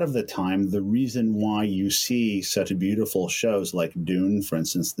lot of the time, the reason why you see such beautiful shows like Dune, for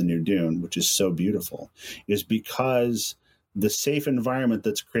instance, the new Dune, which is so beautiful, is because the safe environment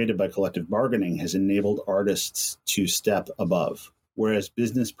that's created by collective bargaining has enabled artists to step above, whereas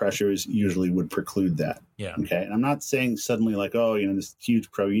business pressures usually would preclude that. Yeah. Okay. And I'm not saying suddenly like, oh, this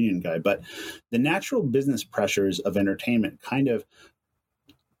huge pro-union guy, but the natural business pressures of entertainment kind of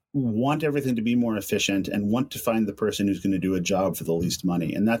want everything to be more efficient and want to find the person who's going to do a job for the least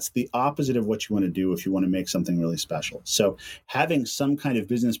money. And that's the opposite of what you want to do if you want to make something really special. So having some kind of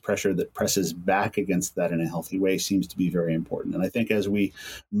business pressure that presses back against that in a healthy way seems to be very important. And I think as we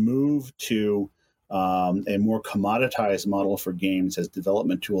move to a more commoditized model for games, as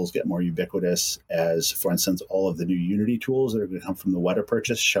development tools get more ubiquitous, as, for instance, all of the new Unity tools that are going to come from the Weta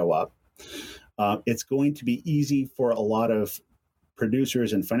purchase show up, it's going to be easy for a lot of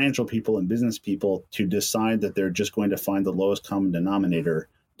producers and financial people and business people to decide that they're just going to find the lowest common denominator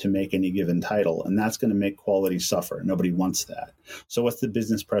to make any given title. And that's going to make quality suffer. Nobody wants that. So what's the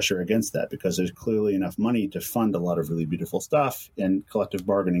business pressure against that? Because there's clearly enough money to fund a lot of really beautiful stuff, and collective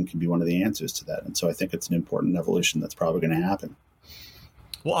bargaining can be one of the answers to that. And so I think it's an important evolution that's probably going to happen.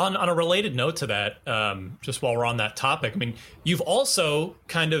 Well, on a related note to that, just while we're on that topic, I mean, you've also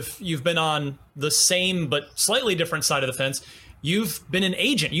you've been on the same but slightly different side of the fence. You've been an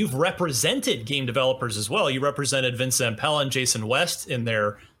agent. You've represented game developers as well. You represented Vince Zampella and Jason West in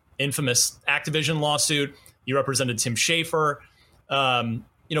their infamous Activision lawsuit. You represented Tim Schafer.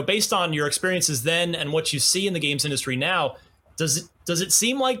 Based on your experiences then and what you see in the games industry now, does it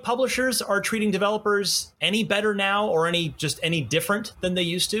seem like publishers are treating developers any better now, or any different than they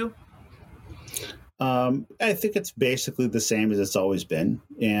used to? I think it's basically the same as it's always been.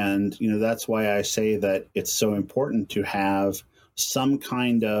 And, that's why I say that it's so important to have some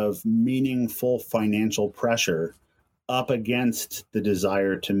kind of meaningful financial pressure up against the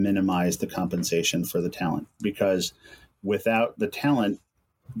desire to minimize the compensation for the talent, because without the talent,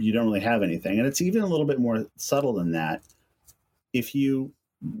 you don't really have anything. And it's even a little bit more subtle than that.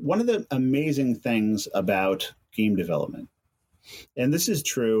 One of the amazing things about game development, and this is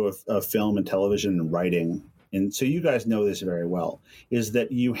true of film and television and writing, and so you guys know this very well, is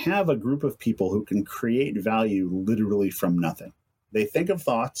that you have a group of people who can create value literally from nothing. They think of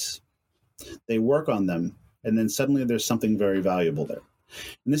thoughts, they work on them, and then suddenly there's something very valuable there.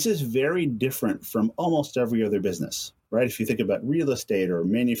 And this is very different from almost every other business, right? If you think about real estate or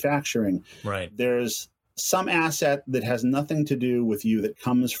manufacturing, right, there's some asset that has nothing to do with you that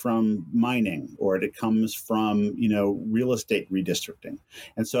comes from mining, or it comes from, real estate redistricting.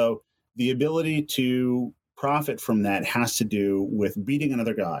 And so the ability to profit from that has to do with beating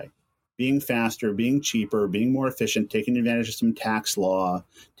another guy, being faster, being cheaper, being more efficient, taking advantage of some tax law,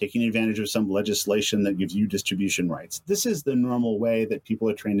 taking advantage of some legislation that gives you distribution rights. This is the normal way that people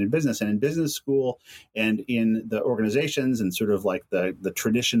are trained in business. And in business school and in the organizations and sort of like the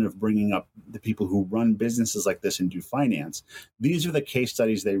tradition of bringing up the people who run businesses like this and do finance, these are the case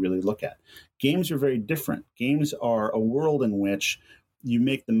studies they really look at. Games are very different. Games are a world in which you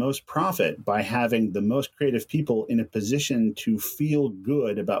make the most profit by having the most creative people in a position to feel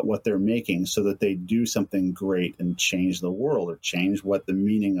good about what they're making, so that they do something great and change the world, or change what the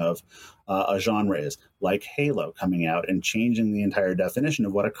meaning of a genre is, like Halo coming out and changing the entire definition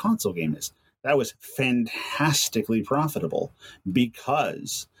of what a console game is. That was fantastically profitable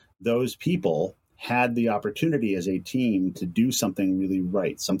because those people had the opportunity as a team to do something really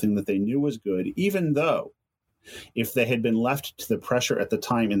right, something that they knew was good, even though if they had been left to the pressure at the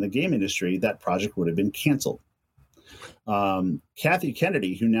time in the game industry, that project would have been canceled. Kathy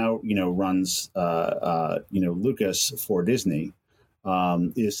Kennedy, who now runs Lucas for Disney,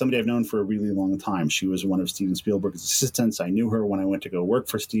 is somebody I've known for a really long time. She was one of Steven Spielberg's assistants. I knew her when I went to go work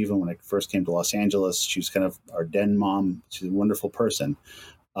for Steven when I first came to Los Angeles. She was kind of our den mom. She's a wonderful person.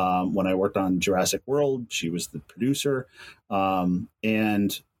 When I worked on Jurassic World, she was the producer,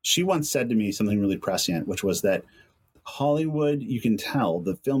 and she once said to me something really prescient, which was that Hollywood, you can tell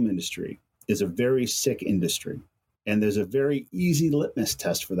the film industry is a very sick industry. And there's a very easy litmus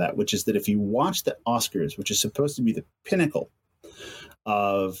test for that, which is that if you watch the Oscars, which is supposed to be the pinnacle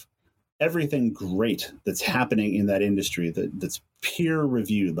of everything great that's happening in that industry, that's peer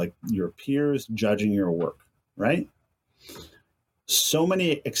reviewed, like your peers judging your work, right? So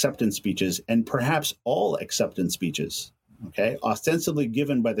many acceptance speeches, and perhaps all acceptance speeches, okay, ostensibly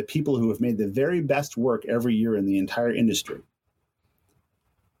given by the people who have made the very best work every year in the entire industry.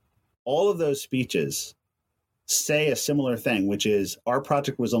 All of those speeches say a similar thing, which is our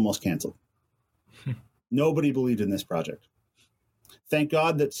project was almost canceled. Nobody believed in this project. Thank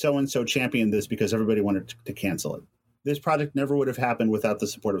God that so-and-so championed this because everybody wanted to cancel it. This project never would have happened without the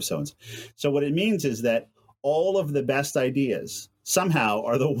support of so-and-so. So what it means is that all of the best ideas somehow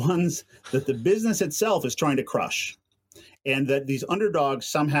are the ones that the business itself is trying to crush. and that these underdogs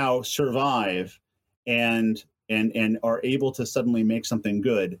somehow survive and are able to suddenly make something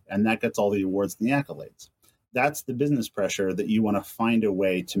good, and that gets all the awards and the accolades. That's the business pressure that you want to find a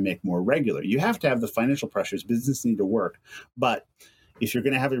way to make more regular. You have to have the financial pressures. Business need to work. But if you're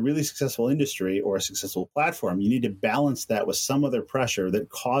going to have a really successful industry or a successful platform, you need to balance that with some other pressure that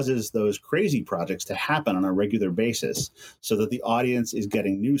causes those crazy projects to happen on a regular basis so that the audience is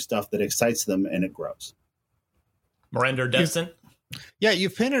getting new stuff that excites them and it grows. Miranda or Destin? Yeah,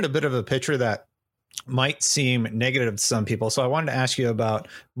 you've painted a bit of a picture that might seem negative to some people. So I wanted to ask you about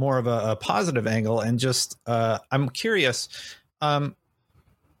more of a positive angle, and just I'm curious,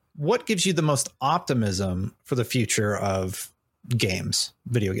 what gives you the most optimism for the future of games,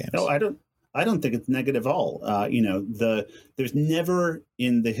 video games? No, I don't think it's negative at all. There's never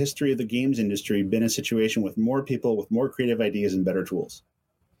in the history of the games industry been a situation with more people with more creative ideas and better tools.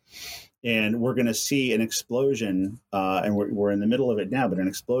 And we're going to see an explosion, and we're in the middle of it now, but an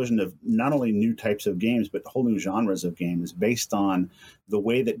explosion of not only new types of games, but whole new genres of games based on the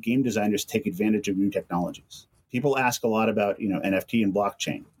way that game designers take advantage of new technologies. People ask a lot about, NFT and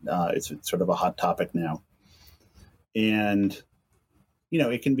blockchain. It's sort of a hot topic now. And,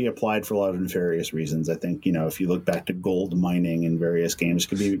 it can be applied for a lot of nefarious reasons. I think, if you look back to gold mining in various games, it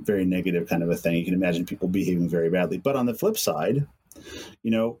could be a very negative kind of a thing. You can imagine people behaving very badly. But on the flip side,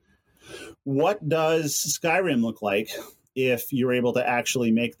 what does Skyrim look like if you're able to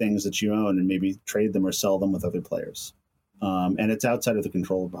actually make things that you own and maybe trade them or sell them with other players? And it's outside of the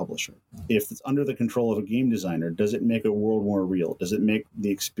control of the publisher. If it's under the control of a game designer, does it make a world more real? Does it make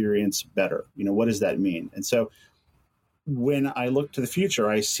the experience better? What does that mean? And so when I look to the future,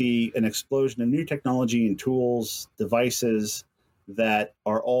 I see an explosion of new technology and tools, devices that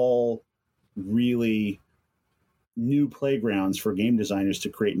are all really new playgrounds for game designers to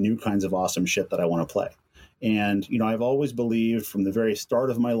create new kinds of awesome shit that I want to play. And, I've always believed from the very start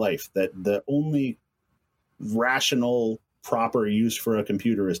of my life that the only rational, proper use for a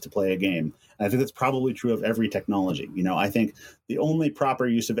computer is to play a game. And I think that's probably true of every technology. I think the only proper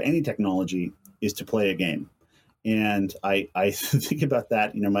use of any technology is to play a game. And I think about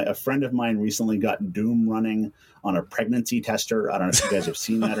that. A friend of mine recently got Doom running on a pregnancy tester. I don't know if you guys have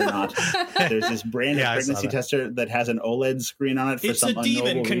seen that or not. There's this brand of pregnancy tester that has an OLED screen on it for some unknowable reason. It's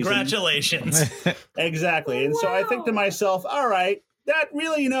a demon. Congratulations. Exactly. And so I think to myself, all right, that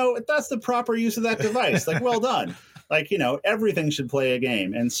really, that's the proper use of that device. Like, well done. Like, everything should play a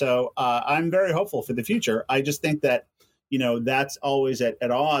game. And so I'm very hopeful for the future. I just think that that's always at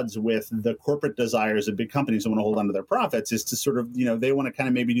odds with the corporate desires of big companies that want to hold on to their profits, is to sort of, they want to kind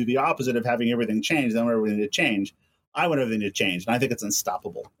of maybe do the opposite of having everything change. They want everything to change. I want everything to change. And I think it's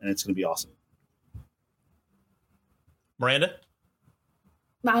unstoppable, and it's going to be awesome. Miranda?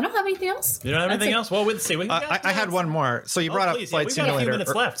 I don't have anything else. You don't have anything else? Well, we'll see. I had one more. So you brought up Flight Simulator. We've got a few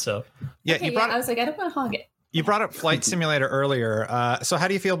minutes left, so. Yeah, okay, I was like, I don't want to hog it. You brought up Flight Simulator earlier. So how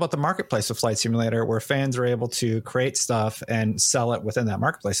do you feel about the marketplace of Flight Simulator, where fans are able to create stuff and sell it within that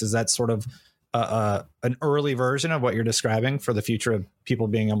marketplace? Is that sort of an early version of what you're describing for the future of people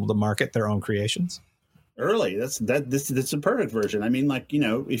being able to market their own creations? Early. That's a perfect version. I mean,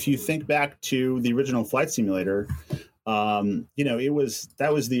 if you think back to the original Flight Simulator, that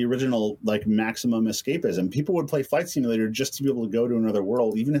was the original maximum escapism. People would play Flight Simulator just to be able to go to another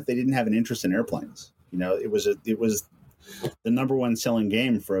world, even if they didn't have an interest in airplanes. It was the number one selling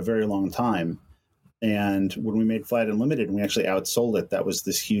game for a very long time. And when we made Flight Unlimited and we actually outsold it, that was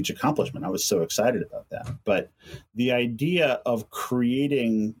this huge accomplishment. I was so excited about that. But the idea of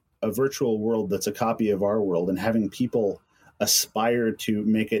creating a virtual world that's a copy of our world and having people aspire to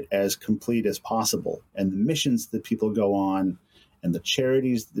make it as complete as possible, and the missions that people go on and the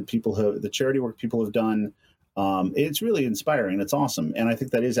charities that the charity work people have done, it's really inspiring. It's awesome. And I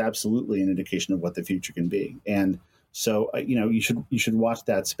think that is absolutely an indication of what the future can be. And so, you should watch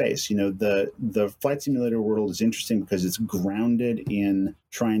that space. The Flight Simulator world is interesting because it's grounded in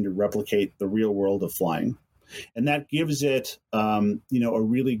trying to replicate the real world of flying. And that gives it, a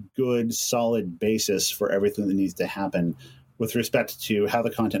really good, solid basis for everything that needs to happen with respect to how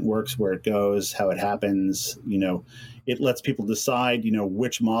the content works, where it goes, how it happens. It lets people decide,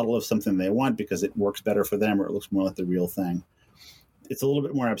 which model of something they want because it works better for them or it looks more like the real thing. It's a little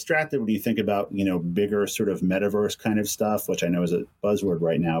bit more abstracted when you think about, bigger sort of metaverse kind of stuff, which I know is a buzzword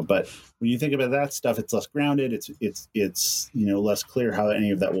right now. But when you think about that stuff, it's less grounded. It's less clear how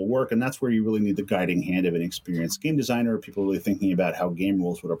any of that will work. And that's where you really need the guiding hand of an experienced game designer, or people really thinking about how game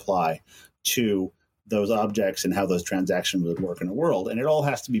rules would apply to those objects and how those transactions would work in a world. And it all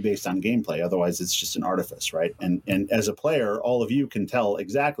has to be based on gameplay. Otherwise, it's just an artifice, right? And as a player, all of you can tell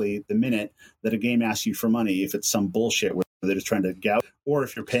exactly the minute that a game asks you for money if it's some bullshit where they're just trying to gouge, or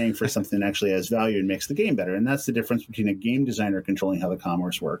if you're paying for something that actually has value and makes the game better. And that's the difference between a game designer controlling how the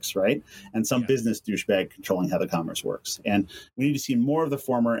commerce works, right? And some business douchebag controlling how the commerce works. And we need to see more of the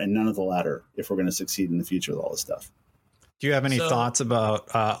former and none of the latter if we're going to succeed in the future with all this stuff. Do you have any thoughts about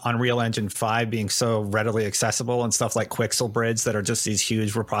Unreal Engine 5 being so readily accessible and stuff like Quixel Bridge that are just these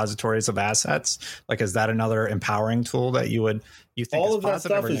huge repositories of assets? Like, is that another empowering tool that you think all is of that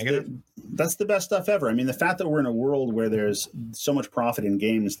positive stuff or is negative? that's the best stuff ever. I mean, the fact that we're in a world where there's so much profit in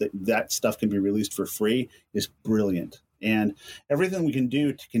games that stuff can be released for free is brilliant. And everything we can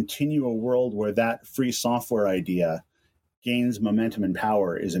do to continue a world where that free software idea gains momentum and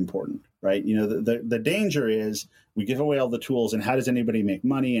power is important, right? You know, the danger is we give away all the tools, and how does anybody make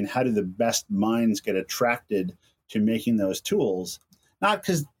money, and how do the best minds get attracted to making those tools? Not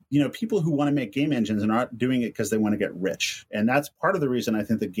because, you know, people who want to make game engines and aren't doing it because they want to get rich. And that's part of the reason I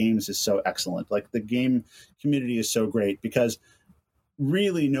think the games is so excellent. Like, the game community is so great because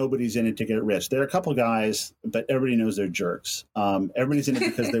really nobody's in it to get rich. There are a couple guys, but everybody knows they're jerks. Everybody's in it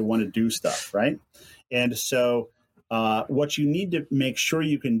because they want to do stuff, right? And so what you need to make sure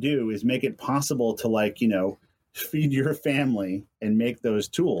you can do is make it possible to, like, you know, feed your family and make those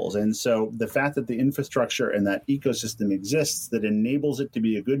tools. And so the fact that the infrastructure and that ecosystem exists that enables it to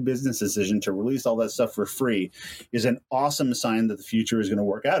be a good business decision to release all that stuff for free is an awesome sign that the future is going to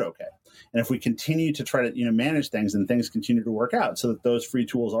work out okay. And if we continue to try to, you know, manage things, and things continue to work out so that those free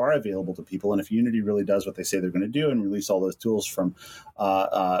tools are available to people, and if Unity really does what they say they're going to do and release all those tools from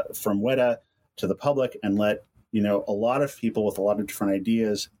Weta to the public, and let, you know, a lot of people with a lot of different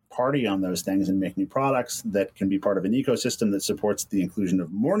ideas party on those things and make new products that can be part of an ecosystem that supports the inclusion of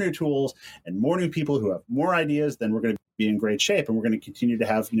more new tools and more new people who have more ideas, then we're going to be in great shape, and we're going to continue to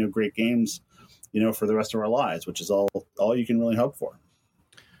have, you know, great games, you know, for the rest of our lives, which is all you can really hope for.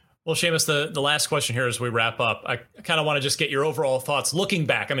 Well, Seamus, the last question here as we wrap up, I kind of want to just get your overall thoughts looking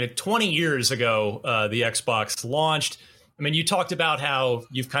back. I mean, 20 years ago, the Xbox launched. I mean, you talked about how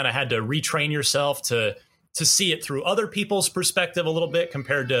you've kind of had to retrain yourself to see it through other people's perspective a little bit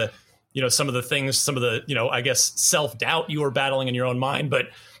compared to, you know, some of the, you know, I guess, self-doubt you were battling in your own mind. But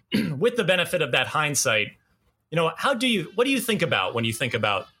with the benefit of that hindsight, you know, what do you think about when you think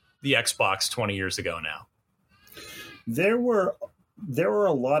about the Xbox 20 years ago now? There were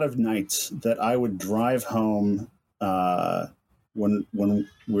a lot of nights that I would drive home when we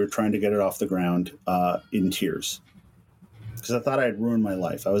were trying to get it off the ground in tears, because I thought I had ruined my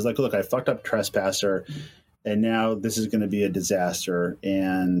life. I was like, look, I fucked up Trespasser, and now this is going to be a disaster.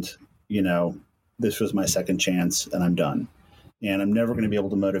 And, you know, this was my second chance, and I'm done. And I'm never going to be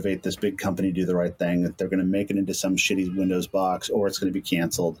able to motivate this big company to do the right thing. That they're going to make it into some shitty Windows box, or it's going to be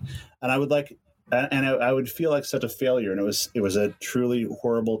canceled. And I would feel like such a failure. And it was a truly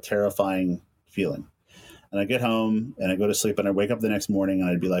horrible, terrifying feeling. And I get home and I go to sleep, and I wake up the next morning and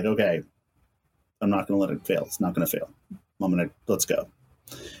I'd be like, okay, I'm not going to let it fail. It's not going to fail. Let's go.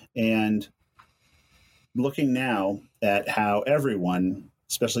 And looking now at how everyone,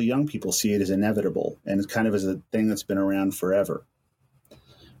 especially young people, see it as inevitable, and it's kind of as a thing that's been around forever.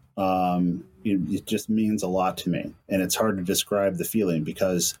 It just means a lot to me. And it's hard to describe the feeling,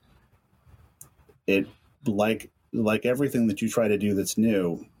 because it, like everything that you try to do that's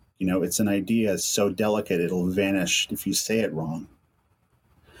new, you know, it's an idea so delicate, it'll vanish if you say it wrong.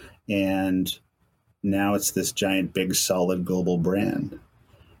 And now it's this giant, big, solid global brand.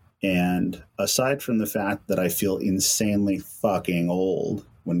 And aside from the fact that I feel insanely fucking old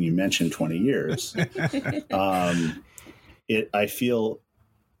when you mention 20 years, I feel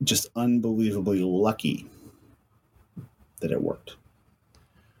just unbelievably lucky that it worked.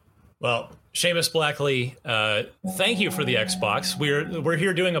 Well, Seamus Blackley, thank you for the Xbox. We're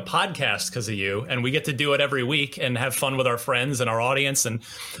here doing a podcast because of you, and we get to do it every week and have fun with our friends and our audience. And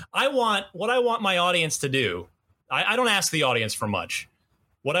what I want my audience to do, I don't ask the audience for much.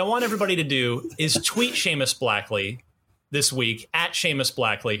 What I want everybody to do is tweet Seamus Blackley this week at Seamus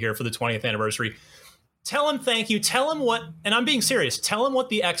Blackley here for the 20th anniversary. Tell him thank you. Tell him and I'm being serious, tell him what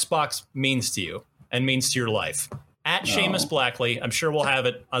the Xbox means to you and means to your life. At Seamus Blackley. I'm sure we'll have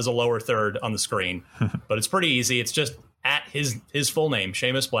it as a lower third on the screen, but it's pretty easy. It's just at his full name,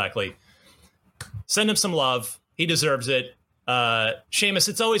 Seamus Blackley. Send him some love. He deserves it. Seamus,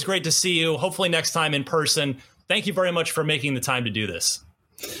 it's always great to see you. Hopefully next time in person. Thank you very much for making the time to do this.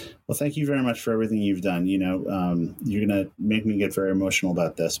 Well, thank you very much for everything you've done. You know, you're going to make me get very emotional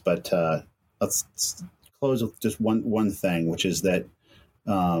about this, but let's close with just one thing, which is that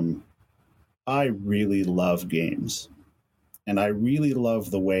I really love games, and I really love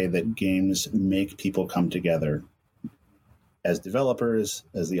the way that games make people come together as developers,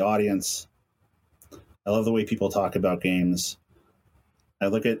 as the audience. I love the way people talk about games. I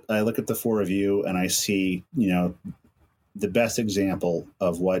look at the four of you and I see, the best example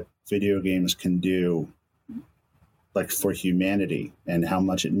of what video games can do, like for humanity, and how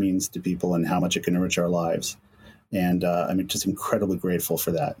much it means to people and how much it can enrich our lives. And I'm just incredibly grateful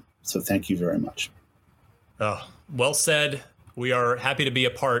for that. So thank you very much. Oh, well said. We are happy to be a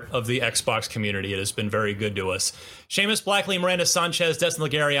part of the Xbox community. It has been very good to us. Seamus Blackley, Miranda Sanchez, Destin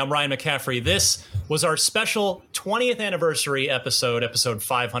Legary, I'm Ryan McCaffrey. This was our special 20th anniversary episode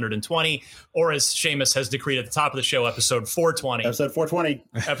 520, or as Seamus has decreed at the top of the show, episode 420. Episode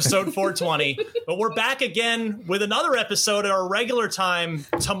 420. Episode 420. But we're back again with another episode at our regular time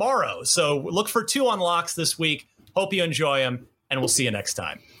tomorrow. So look for 2 unlocks this week. Hope you enjoy them, and we'll see you next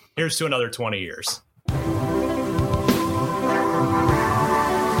time. Here's to another 20 years.